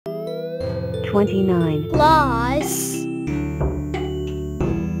29 plus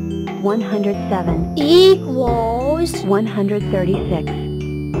 107 equals 136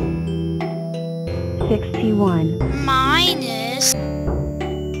 61 minus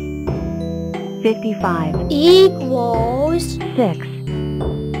 55 equals 6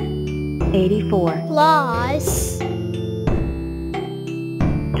 84 plus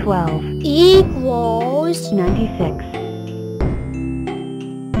 12 equals 96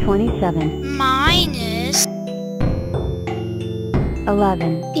 27 minus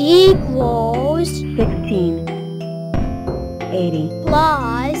 11 equals 16 80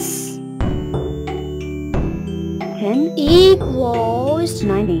 plus 10 equals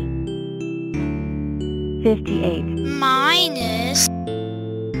 90 58 minus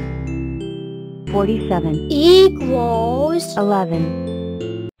 47 equals 11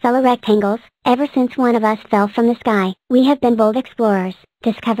 Fellow rectangles, ever since one of us fell from the sky, we have been bold explorers,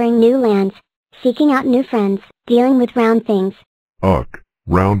 discovering new lands, seeking out new friends, dealing with round things. Ugh,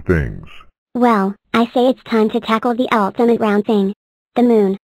 round things. Well, I say it's time to tackle the ultimate round thing. The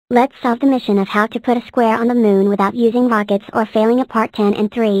moon. Let's solve the mission of how to put a square on the moon without using rockets or failing apart 10 and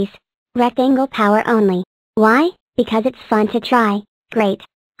 3s. Rectangle power only. Why? Because it's fun to try. Great.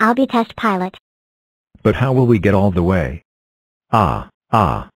 I'll be test pilot. But how will we get all the way?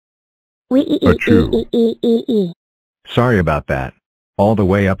 We Sorry about that. All the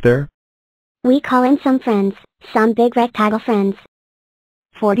way up there? We call in some friends, some big rectangle friends.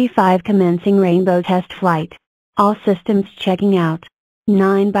 45 commencing rainbow test flight. All systems checking out.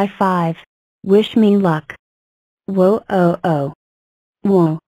 9 by 5. Wish me luck. Whoa oh oh.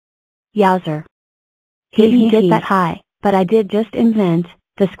 Whoa. Yowzer. He did that high, but I did just invent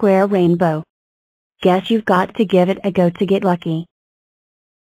the square rainbow. Guess you've got to give it a go to get lucky.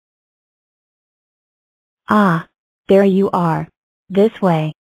 Ah, there you are. This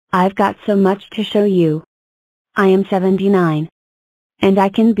way. I've got so much to show you. I am 79. And I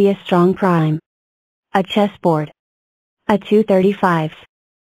can be a strong prime. A chessboard. A 2 35s.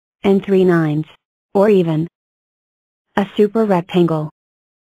 And 3 9s. Or even a super rectangle.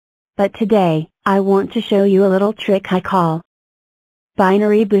 But today, I want to show you a little trick I call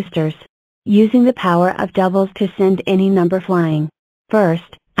binary boosters. Using the power of doubles to send any number flying.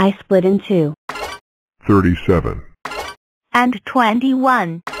 First, I split in 2. 37. And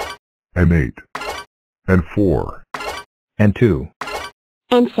 21. And 8. And 4. And 2.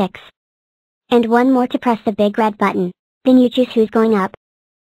 And 6. And one more to press the big red button. Then you choose who's going up.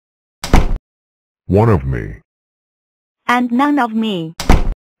 One of me. And none of me.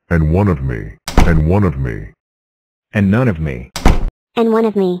 And one of me. And one of me. And none of me. And one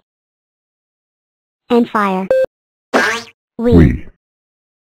of me. And fire. We.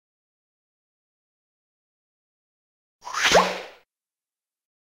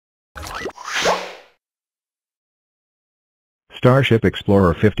 Starship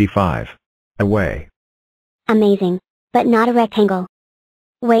Explorer 55. Away. Amazing. But not a rectangle.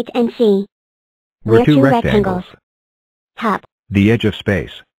 Wait and see. We're two rectangles. Hup. The edge of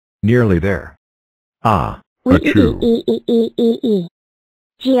space. Nearly there. Ah. Achoo.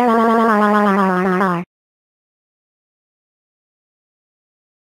 Grrrr.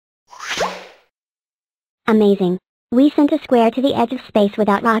 Amazing. We sent a square to the edge of space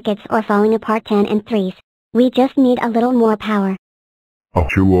without rockets or falling apart 10 and 3s. We just need a little more power.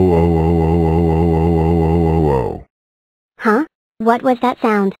 Achoo, oh, oh, oh, oh, oh, oh, oh, oh, oh, oh. Huh? What was that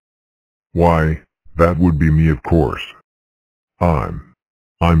sound? Why, that would be me, of course.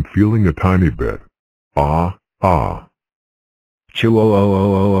 I'm feeling a tiny bit. Choo oh oh oh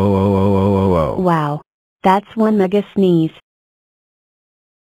oh oh oh oh oh oh oh. Wow. That's one mega sneeze.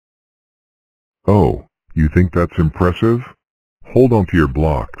 Oh, you think that's impressive? Hold on to your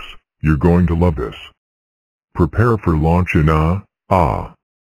blocks. You're going to love this. Prepare for launch in Achoo.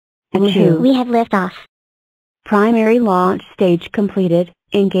 We have liftoff. Primary launch stage completed,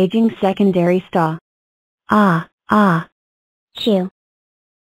 engaging secondary star. Chew.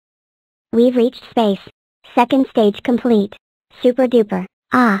 We've reached space. Second stage complete. Super duper.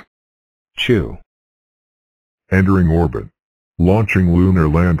 Chew. entering orbit. Launching lunar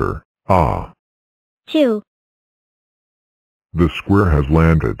lander. Chew. The square has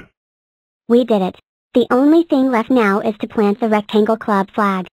landed. We did it. The only thing left now is to plant the rectangle club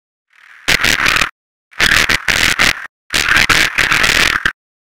flag.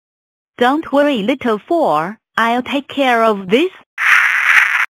 Don't worry, little four. I'll take care of this.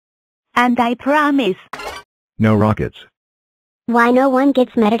 And I promise. No rockets. Why no one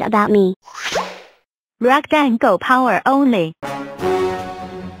gets mad about me? Rectangle power only.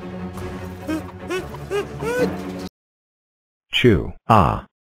 Chew.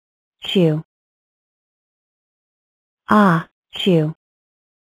 Chew. chew.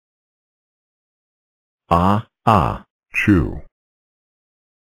 Chew.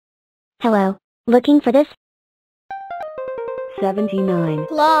 Hello, looking for this? 79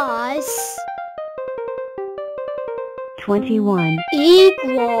 plus 21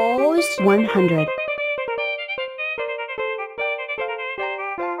 equals 100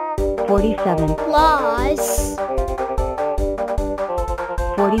 47 plus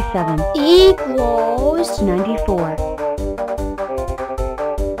 47 equals 94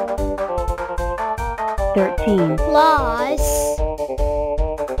 13 plus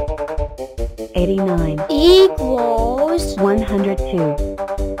 89 equals 102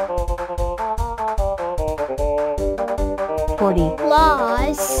 40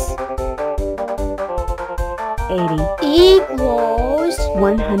 plus 80 equals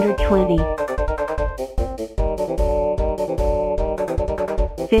 120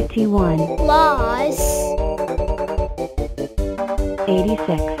 51 plus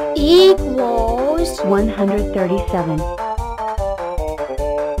 86 equals 137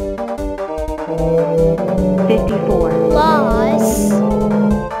 54 plus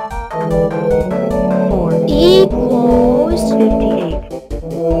 4 equals 58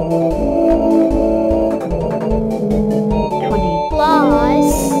 20 plus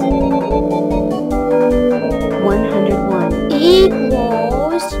 101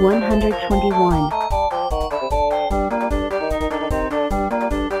 equals 121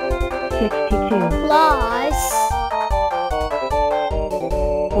 62 plus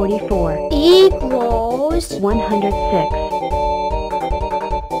 44 equals 106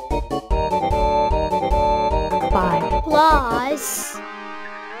 5 plus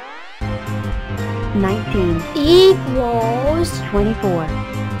 19 equals 24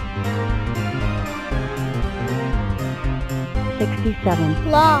 67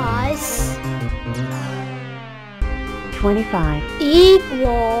 plus 25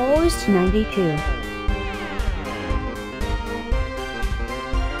 equals 92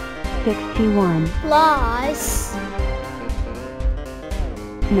 61 plus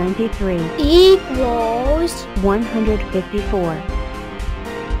 93 equals 154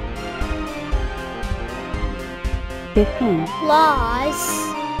 15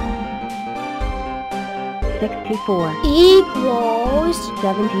 plus 64 equals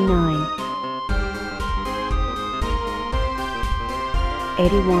 79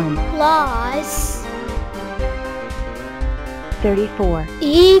 81 plus 34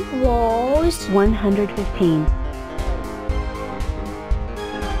 equals 115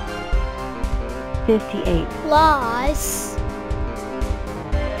 58 plus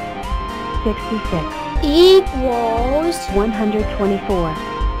 66 equals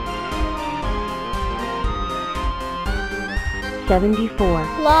 124 74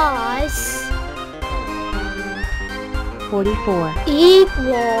 plus 44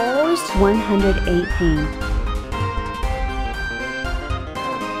 equals 118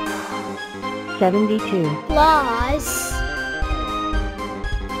 72 plus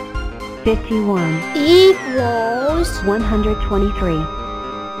 51 equals 123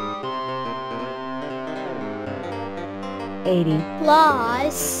 80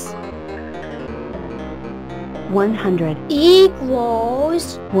 plus 100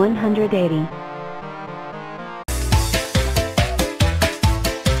 equals 180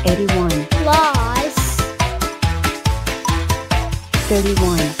 81 plus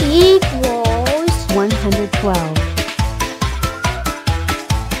 31 equals 112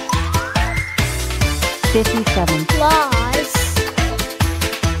 57 plus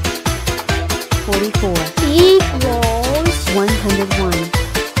 44 equals 101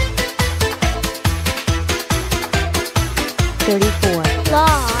 34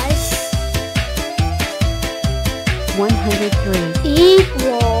 plus 103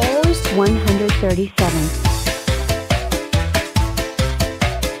 equals 137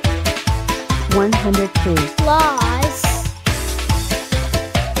 102 plus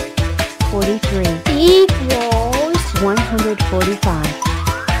 43 equals 145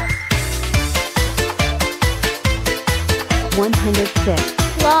 106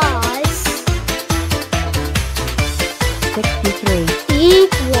 plus 63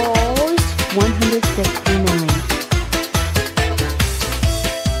 equals 169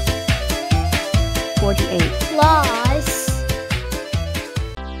 48 plus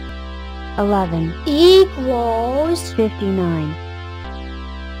 11 equals 59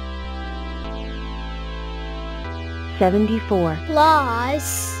 74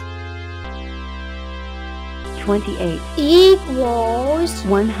 plus 28 equals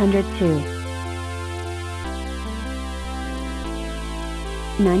 102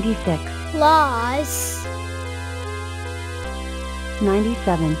 96 plus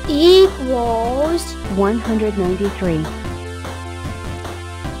 97 equals 193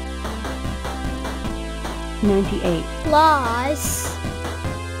 98 plus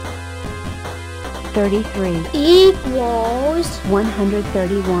 33 equals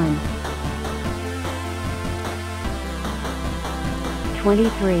 131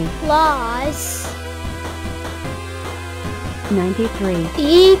 23 plus 93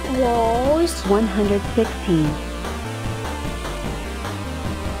 equals 116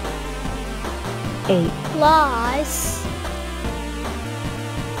 8 plus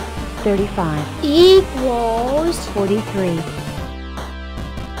 35 equals 43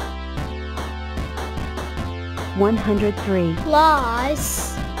 103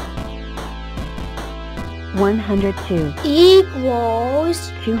 plus 102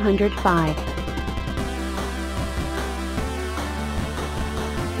 equals 205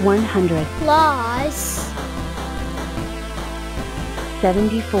 100 plus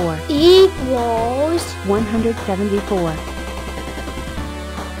 74 equals 174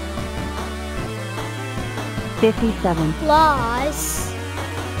 57 plus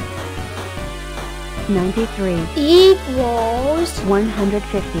 93 equals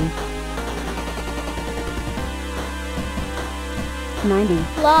 150 90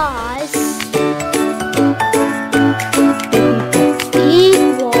 plus 51